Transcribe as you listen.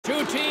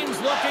Two teams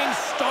looking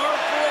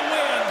starved for a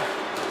win,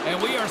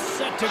 and we are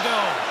set to go.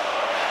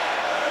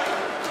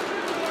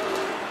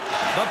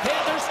 The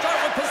Panthers start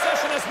with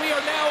possession as we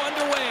are now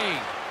underway.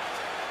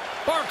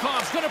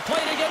 Barkov's going to play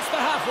it against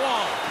the half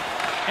wall.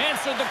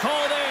 Answered the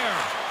call there.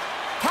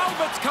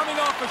 Talbot's coming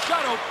off a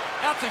shutout.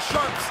 That's a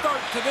sharp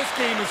start to this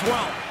game as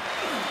well.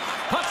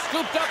 Puck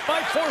scooped up by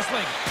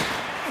Forsling.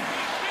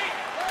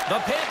 The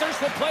Panthers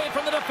will play it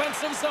from the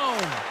defensive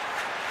zone.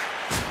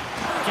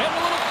 Getting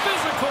a little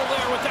physical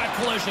there with that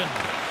collision.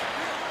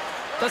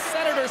 The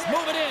Senators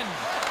move it in.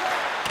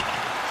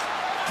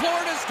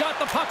 Florida's got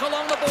the puck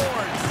along the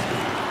boards.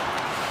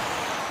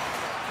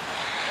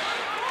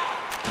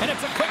 And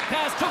it's a quick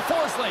pass to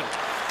Forsling.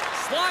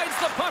 Slides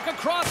the puck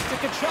across to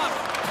Tkachuk.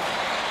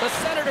 The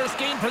Senators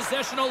gain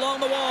possession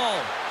along the wall.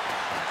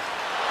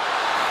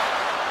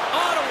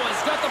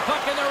 Ottawa's got the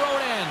puck in their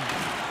own end.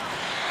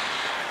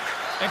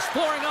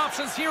 Exploring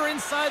options here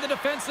inside the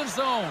defensive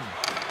zone.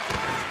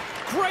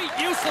 Great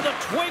use of the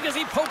twig as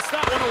he pokes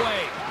that one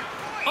away.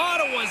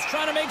 Ottawa's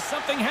trying to make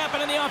something happen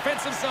in the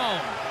offensive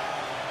zone.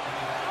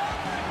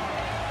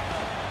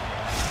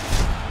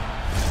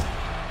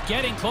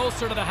 Getting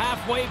closer to the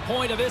halfway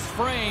point of this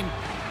frame.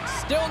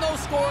 Still no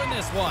score in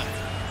this one.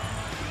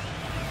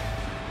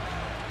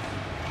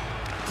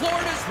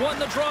 Florida's won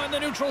the draw in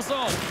the neutral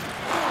zone.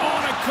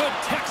 Oh, and a good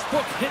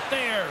textbook hit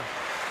there.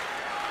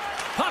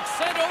 Puck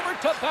sent over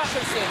to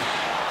Patterson.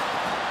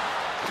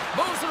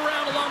 Moves it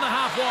around along the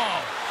half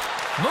wall.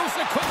 Moves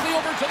it quickly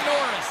over to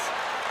Norris.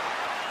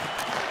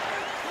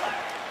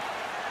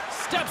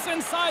 Steps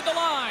inside the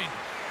line.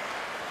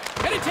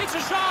 And he takes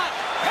a shot.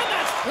 And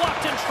that's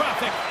blocked in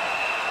traffic.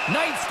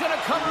 Knight's going to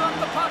cover up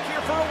the puck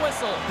here for a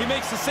whistle. He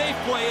makes a safe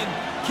play and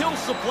kills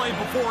the play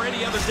before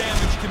any other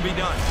damage can be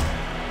done.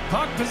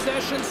 Puck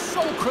possession so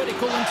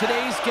critical in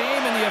today's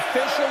game, and the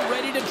official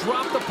ready to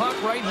drop the puck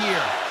right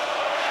here.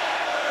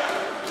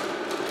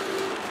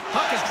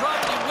 Puck is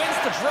dropped and he wins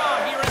the draw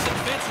here in the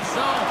defensive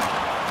zone.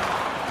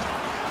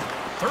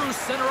 Through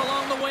center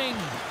along the wing.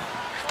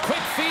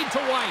 Quick feed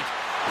to White.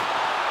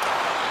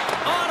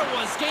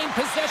 Ottawa's gained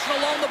possession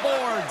along the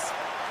boards.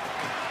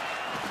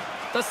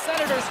 The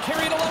Senators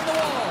carry it along the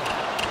wall.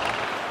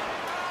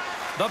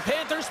 The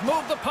Panthers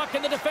move the puck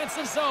in the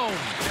defensive zone.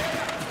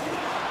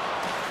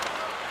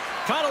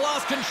 Kind of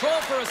lost control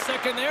for a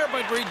second there,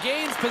 but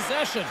regains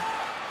possession.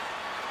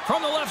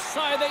 From the left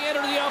side, they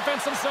enter the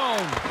offensive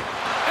zone.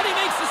 And he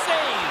makes the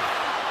save.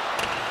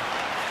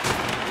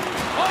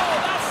 Oh,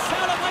 that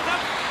sounded like a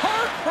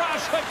car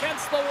crash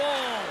against the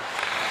wall.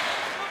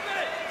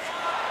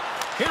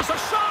 Here's a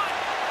shot,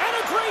 and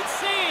a great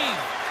save.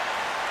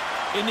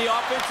 In the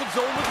offensive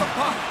zone with the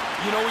puck.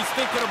 You know he's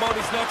thinking about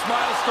his next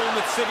milestone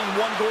that's sitting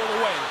one goal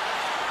away.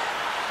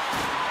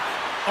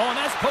 Oh, and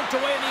that's poked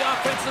away in the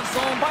offensive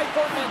zone by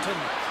Formenton.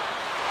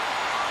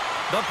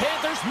 The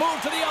Panthers move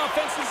to the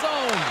offensive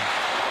zone.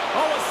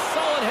 Oh, a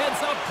solid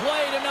heads-up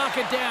play to knock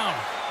it down.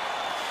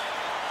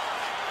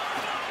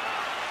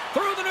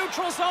 Through the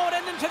neutral zone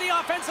and into the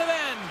offensive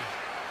end.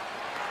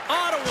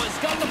 Ottawa's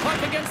got the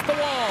puck against the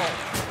wall.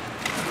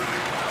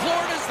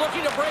 Florida's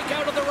looking to break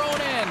out of their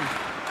own end.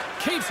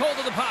 Keeps hold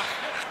of the puck.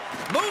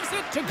 Moves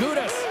it to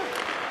Gudas.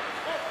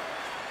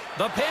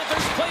 The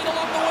Panthers played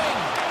along the wing.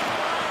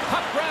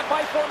 Puck grab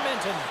by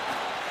Formenton.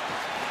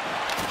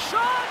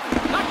 Shot!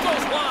 That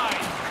goes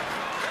wide.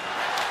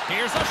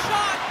 Here's a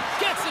shot.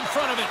 Gets in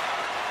front of it.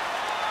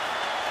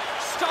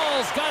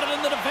 Stahl's got it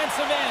in the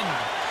defensive end.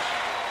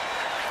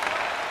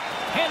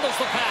 Handles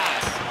the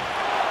pass.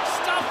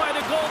 Stopped by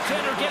the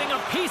goaltender, getting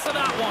a piece of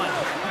that one.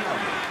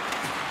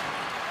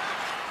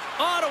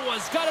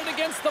 Ottawa's got it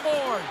against the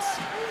boards.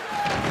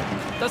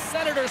 The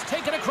Senators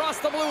take it across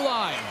the blue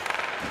line.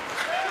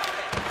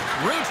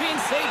 Routine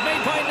save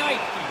made by Knight.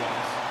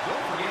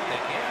 Don't forget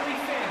that every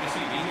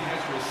fantasy league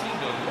has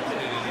received a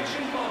limited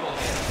edition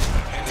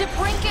bobblehead.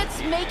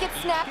 DeBrincat's Make It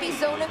Snappy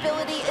zone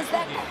ability is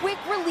that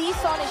quick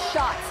release on his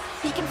shots.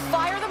 He can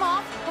fire them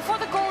off before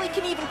the goalie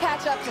can even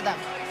catch up to them.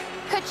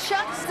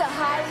 Tkachuk's a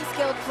highly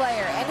skilled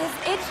player, and his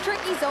It's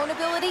Tricky zone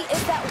ability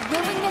is that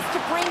willingness to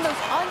bring those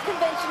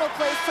unconventional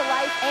plays to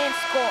life and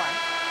score.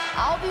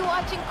 I'll be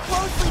watching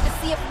closely to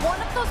see if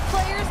one of those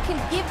players can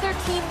give their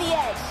team the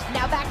edge.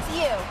 Now back to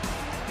you.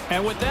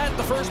 And with that,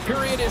 the first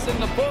period is in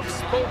the books.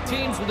 Both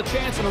teams with a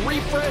chance at a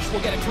refresh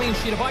will get a clean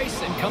sheet of ice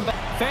and come back.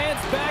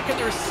 Fans back in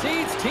their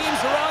seats. Teams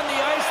are on the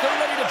ice. They're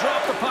ready to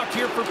drop the puck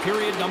here for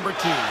period number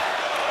 2.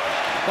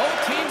 Both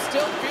teams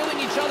still feeling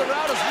each other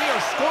out as we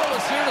are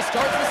scoreless here to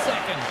start the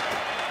second.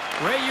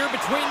 Ray, you're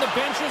between the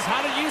benches.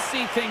 How did you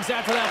see things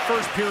after that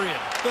first period?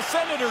 The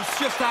Senators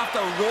just have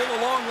to roll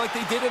along like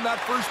they did in that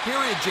first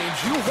period, James.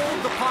 You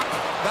hold the puck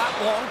that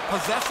long,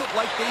 possess it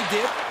like they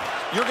did,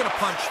 you're going to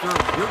punch through.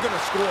 You're going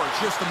to score.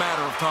 It's just a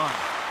matter of time.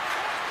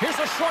 Here's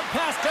a short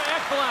pass to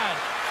Ekblad.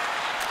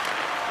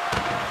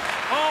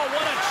 Oh,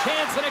 what a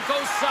chance, and it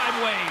goes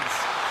sideways.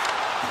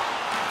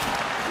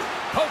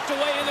 Poked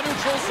away in the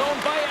neutral zone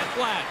by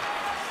Ekblad.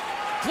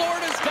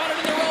 Florida's got it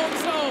in their own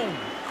zone.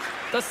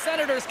 The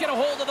Senators get a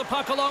hold of the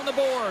puck along the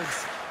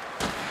boards.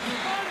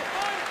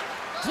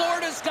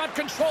 Florida's got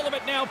control of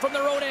it now from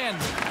their own end.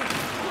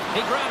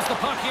 He grabs the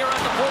puck here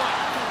at the point.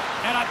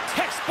 And a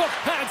textbook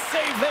pad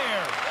save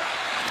there.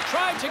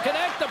 Tried to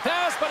connect the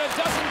pass, but it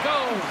doesn't go.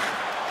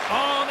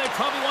 Oh, they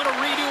probably want a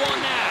redo on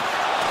that.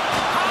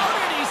 How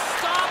did he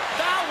stop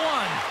that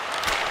one?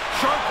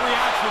 Sharp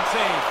reaction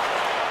save.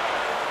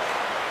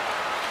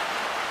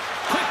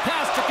 Quick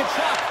pass to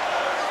Tkachuk.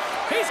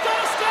 He's got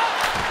a step.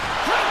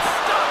 Great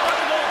stop by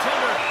the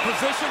goaltender.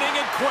 Positioning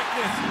and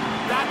quickness.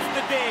 That's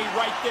the day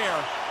right there.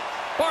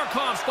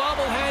 Barkov's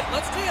bobblehead.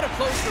 Let's take a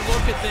closer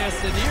look at this,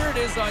 and here it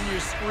is on your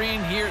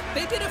screen here.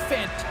 They did a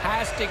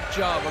fantastic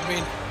job. I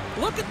mean,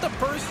 look at the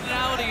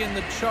personality in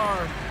the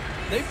charm.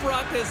 They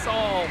brought this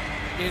all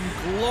in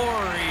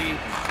glory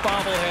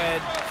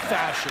bobblehead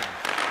fashion.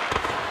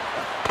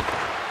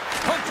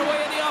 Poked away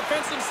in the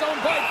offensive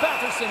zone by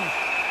Batherson.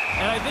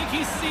 And I think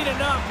he's seen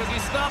enough because he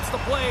stops the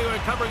play when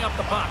covering up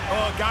the puck.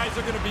 Oh, guys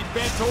are going to be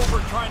bent over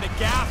trying to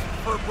gasp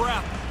for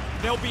breath.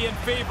 They'll be in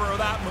favor of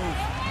that move.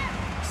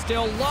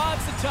 Still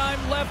lots of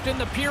time left in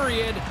the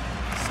period.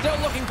 Still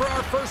looking for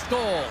our first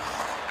goal.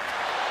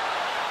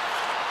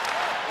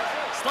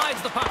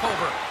 Slides the puck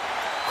over.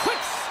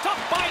 Quick stop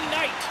by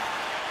Knight.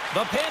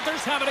 The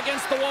Panthers have it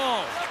against the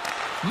wall.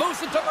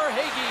 Moves it to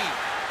Verhaeghe.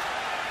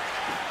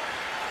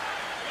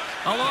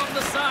 Along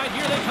the side,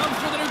 here they come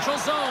through the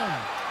neutral zone.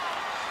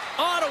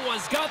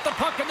 Ottawa's got the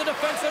puck in the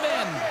defensive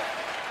end.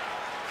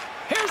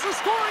 Here's a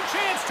scoring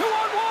chance,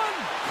 2-on-1.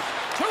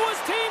 To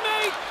his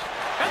teammate.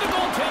 And the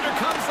goaltender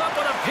comes up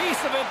with a piece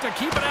of it to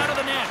keep it out of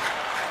the net.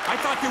 I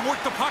thought they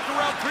worked the puck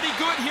around pretty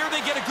good here.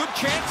 They get a good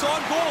chance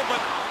on goal, but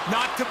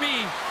not to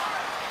be.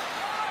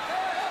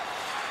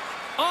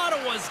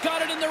 Ottawa's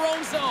got it in their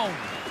own zone.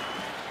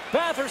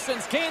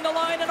 Batherson's gained the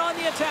line and on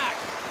the attack.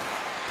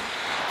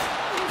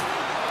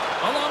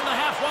 Along the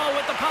half wall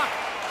with the puck.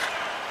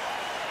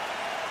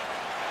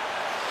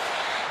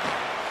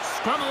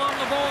 Scrum along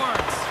the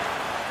boards.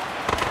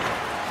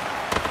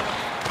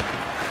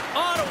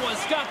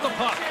 Ottawa's got the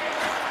puck.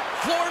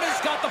 Florida's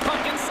got the puck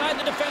inside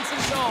the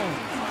defensive zone.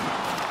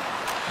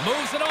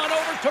 Moves it on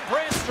over to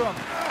Brandstrom.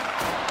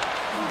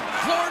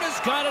 Florida's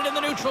got it in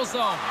the neutral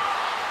zone.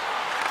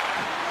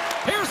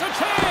 Here's a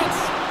chance.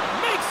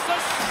 Makes a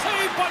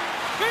save, but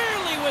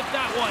barely with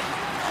that one.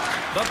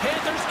 The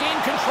Panthers gain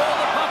control of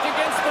the puck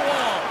against the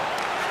wall.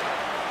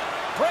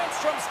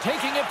 Brandstrom's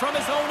taking it from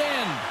his own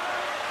end.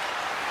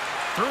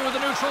 Through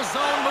the neutral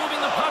zone, moving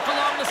the puck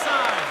along the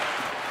side.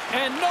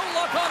 And no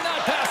luck on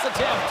that pass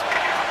attempt.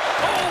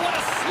 Oh, what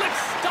a slick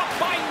stop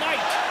by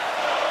Knight.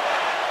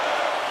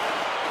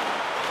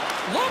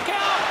 Look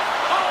out.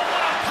 Oh,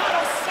 what a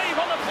paddle save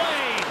on the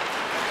play.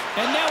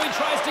 And now he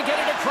tries to get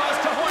it across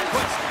to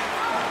Hornquist.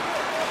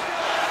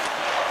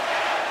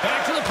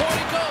 Back to the point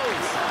it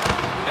goes.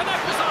 And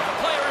that was off a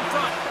player in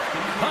front.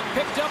 Puck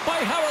picked up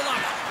by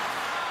Hawryluk.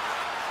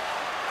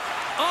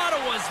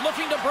 Ottawa's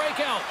looking to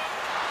break out.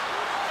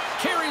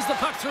 Carries the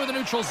puck through the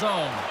neutral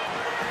zone.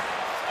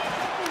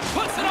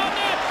 Puts it on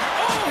net.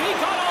 Oh, he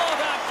got all of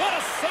that. What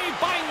a save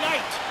by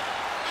Knight.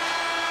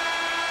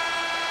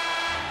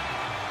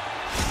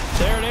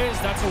 There it is.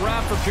 That's a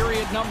wrap for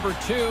period number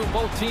 2.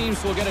 Both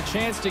teams will get a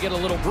chance to get a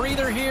little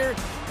breather here,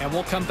 and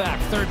we'll come back.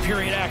 Third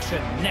period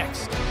action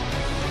next.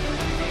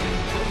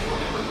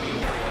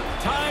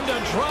 Time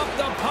to drop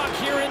the puck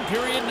here in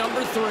period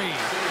number 3.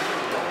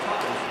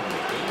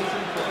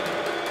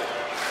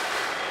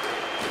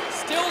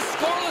 Still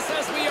scoreless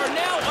as we are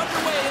now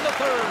underway in the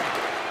third.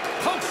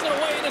 Pokes it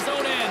away in his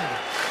own end.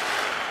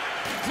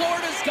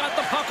 Florida's got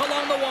the puck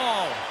along the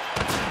wall.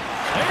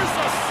 There's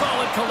a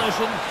solid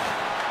collision.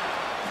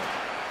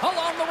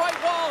 Along the right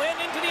wall and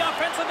into the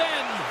offensive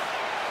end.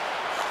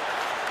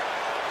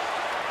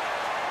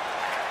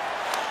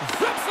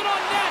 Flips it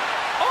on net.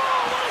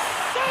 Oh, what a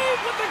save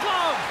with the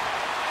glove.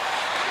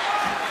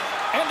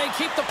 And they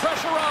keep the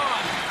pressure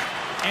on.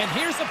 And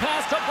here's the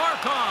pass to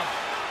Barkov.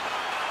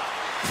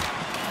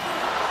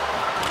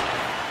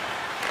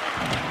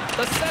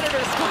 The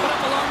Senators scoop it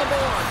up along the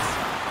boards.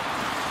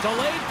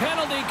 Delayed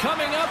penalty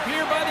coming up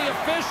here by the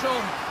official.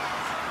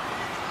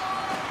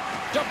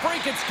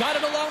 DeBrinket's got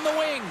it along the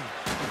wing.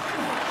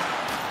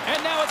 And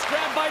now it's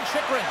grabbed by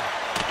Chychrun.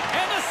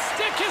 And the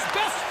stick, his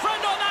best friend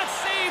on that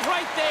save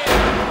right there.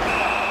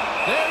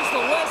 There's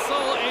the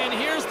whistle, and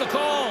here's the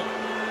call.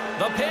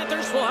 The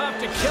Panthers will have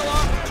to kill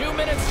off 2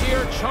 minutes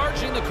here,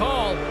 charging the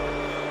call.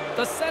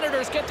 The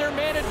Senators get their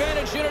man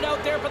advantage unit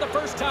out there for the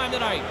first time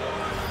tonight.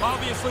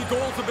 Obviously,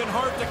 goals have been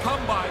hard to come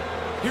by.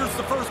 Here's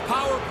the first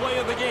power play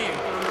of the game.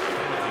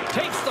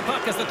 Takes the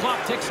puck as the clock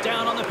ticks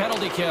down on the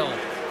penalty kill.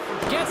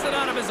 Gets it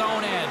out of his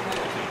own end.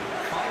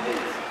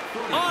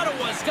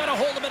 Ottawa's got a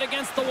hold of it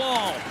against the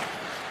wall.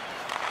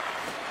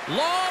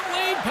 Long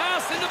lane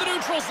pass into the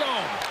neutral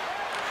zone.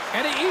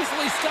 And he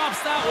easily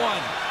stops that one.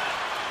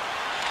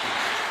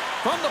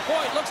 From the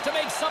point, looks to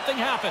make something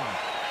happen.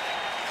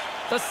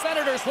 The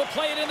Senators will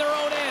play it in their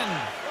own end.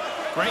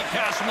 Great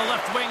pass from the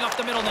left wing up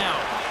the middle now.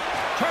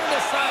 Turn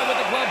this side with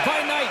the glove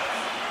by Knight.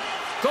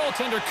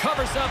 Goaltender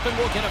covers up and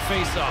will get a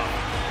face-off.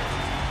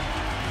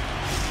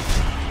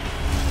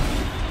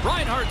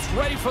 Reinhardt's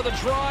ready for the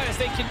draw as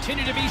they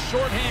continue to be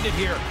shorthanded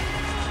here.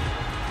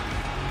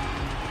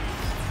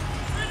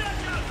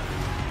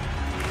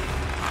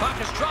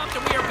 Puck is dropped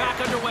and we are back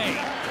underway.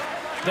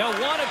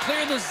 They'll want to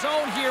clear the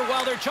zone here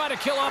while they're trying to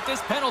kill off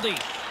this penalty.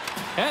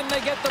 And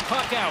they get the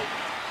puck out.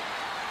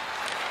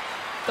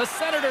 The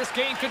Senators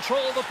gain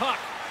control of the puck.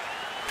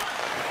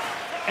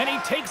 And he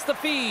takes the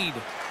feed.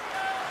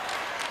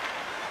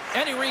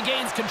 And he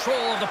regains control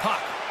of the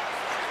puck.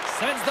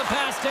 Sends the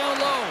pass down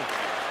low.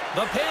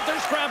 The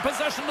Panthers grab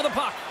possession of the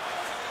puck.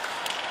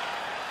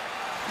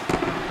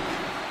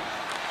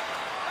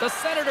 The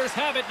Senators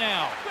have it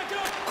now.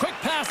 Quick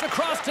pass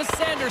across to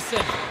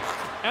Sanderson.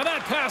 And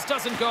that pass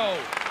doesn't go.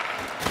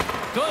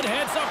 Good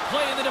heads-up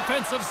play in the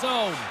defensive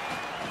zone.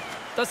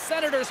 The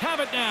Senators have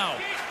it now.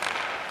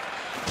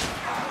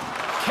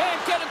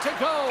 Can't get it to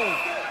go.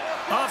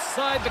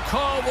 Offside the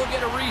call will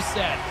get a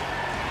reset.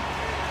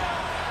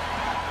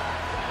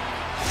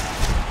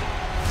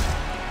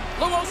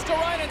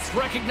 Luostarinen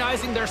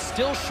recognizing they're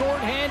still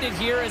short-handed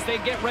here as they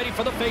get ready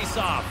for the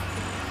face-off.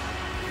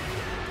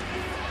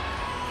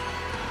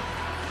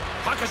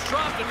 Puck is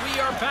dropped and we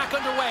are back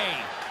underway.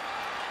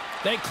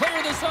 They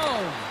clear the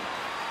zone.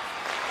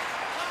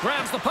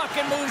 Grabs the puck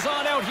and moves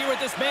on out here with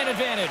this man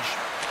advantage.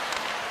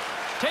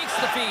 Takes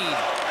the feed.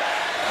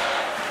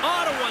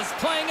 Ottawa's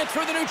playing it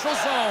through the neutral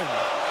zone.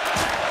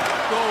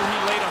 Oh, he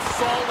laid a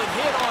solid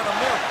hit on him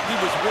there. He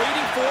was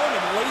waiting for him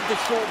and laid the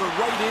shoulder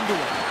right into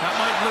him. That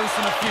might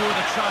loosen a few of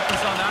the choppers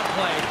on that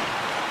play.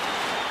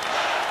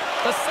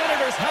 The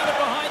Senators have it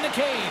behind the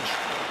cage.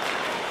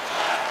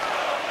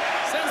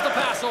 Sends the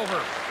pass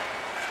over.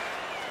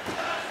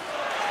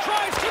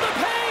 Drives to the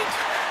paint.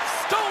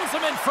 Stones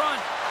him in front.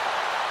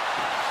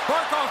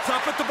 Barkov's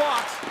up at the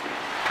box.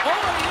 Oh,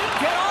 he didn't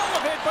get all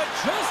of it, but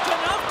just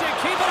enough to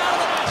keep it out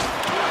of the net.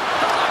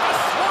 They're like a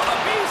swarm of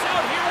bees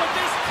out here with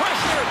this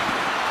pressure.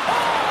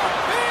 Oh,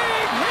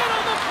 big hit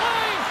on the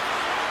play.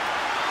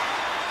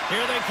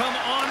 Here they come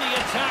on the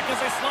attack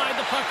as they slide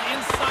the puck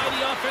inside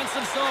the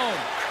offensive zone.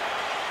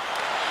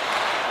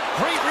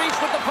 Great reach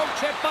with the poke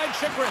check by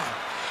Chychrun.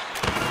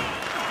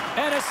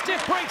 And a stick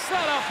breaks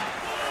that up.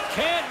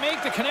 Can't make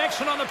the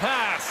connection on the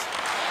pass.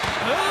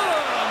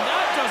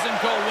 That doesn't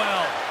go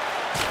well.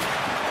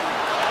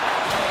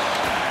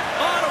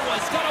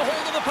 Ottawa's got a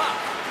hold of the puck.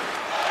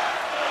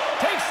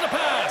 Takes the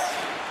pass.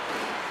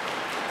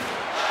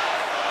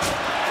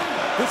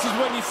 This is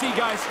when you see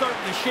guys starting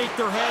to shake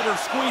their head or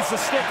squeeze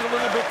the stick a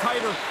little bit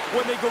tighter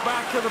when they go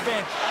back to the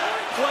bench.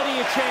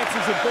 Plenty of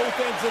chances at both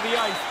ends of the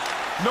ice.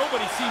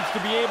 Nobody seems to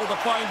be able to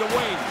find a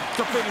way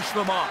to finish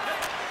them off.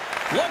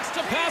 Looks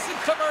to pass it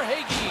to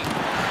Verhaeghe.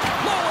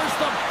 Lowers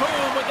the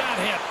boom with that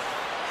hit.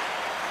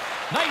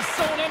 Nice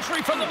zone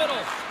entry from the middle.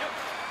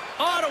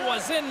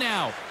 Ottawa's in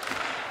now.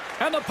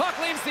 And the puck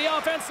leaves the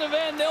offensive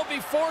end. They'll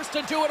be forced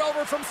to do it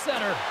over from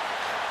center.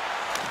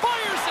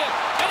 Fires it,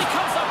 and he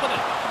comes up with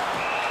it.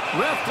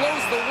 Ref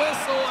blows the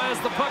whistle as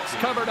the puck's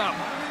covered up.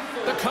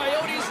 The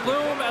Coyotes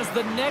loom as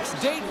the next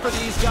date for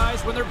these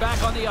guys when they're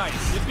back on the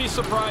ice. You'd be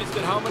surprised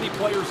at how many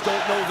players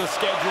don't know the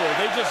schedule.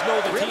 They just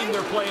know the team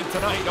they're playing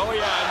tonight. Oh,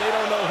 yeah, and they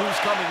don't know who's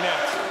coming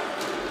next.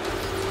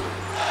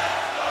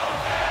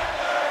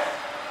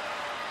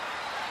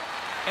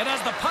 And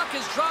as the puck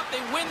is dropped,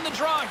 they win the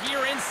draw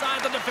here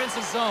inside the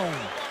defensive zone.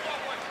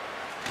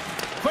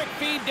 Quick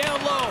feed down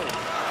low.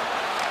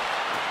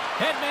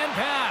 Headman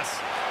pass.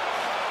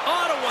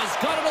 Ottawa's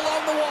got it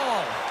along the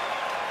wall.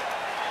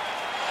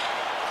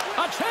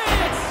 A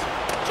chance!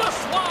 Just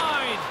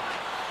wide.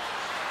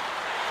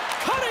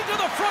 Cutting to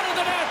the front of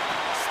the net.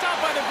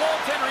 Stopped by the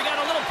goaltender. He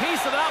got a little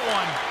piece of that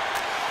one.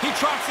 He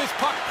tracks his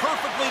puck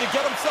perfectly to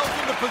get himself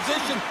into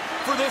position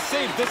for this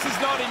save. This is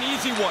not an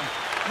easy one.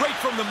 Right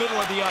from the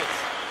middle of the ice.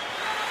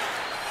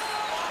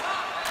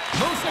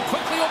 Moves it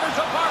quickly over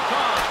to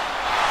Barkov.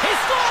 He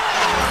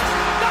scores!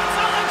 That's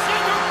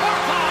Alexander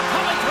Barkov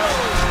coming through.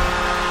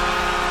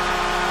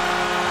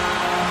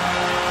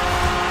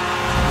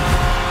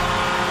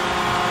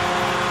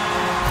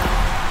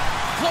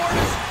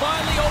 Florida's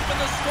finally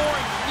opened the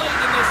scoring late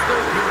in this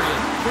third period.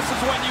 This is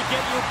when you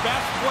get your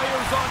best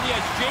players on the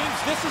ice. James,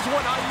 this is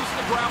when I used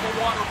to grab a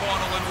water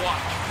bottle and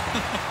watch.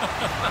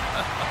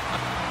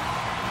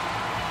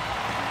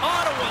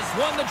 Ottawa's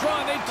won the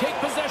draw, and they take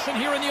possession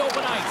here in the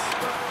open ice.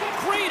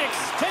 Great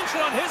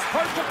extension on his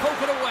part to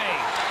poke it away.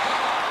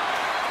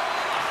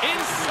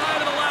 Inside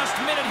of the last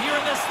minute here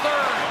in this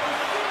third.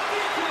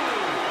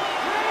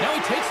 Now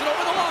he takes it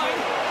over the line.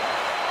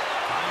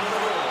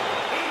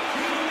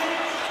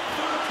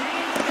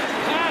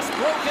 Pass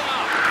broken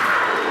up.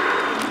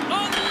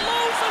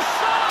 Unloads a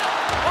shot.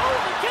 Oh,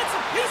 he gets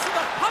a piece of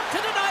the puck to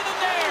deny them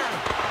there.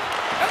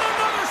 And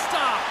another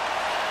stop.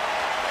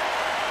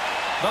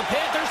 The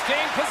Panthers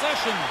gain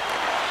possession.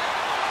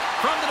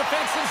 From the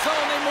defensive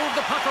zone, they move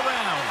the puck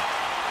around.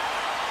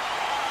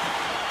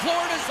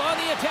 Florida's on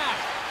the attack.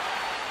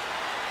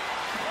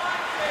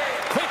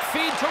 Quick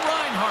feed to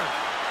Reinhardt.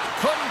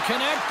 Couldn't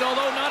connect,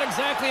 although not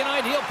exactly an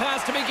ideal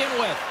pass to begin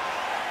with.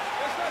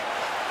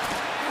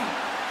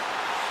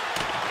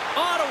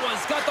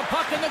 Ottawa's got the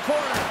puck in the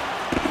corner.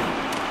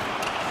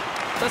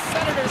 The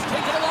Senators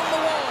take it along the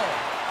wall.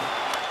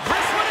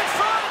 This one in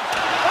front.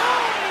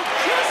 Oh,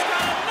 he just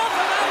got enough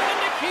of that one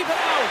to keep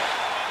it out.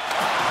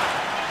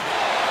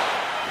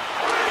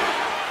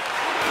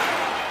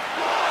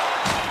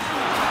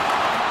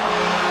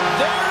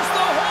 There's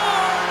the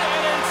horn,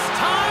 and it's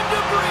time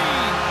to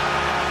breathe.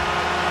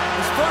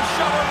 His first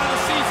shutout of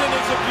the season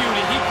is a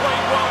beauty. He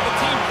played well. The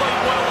team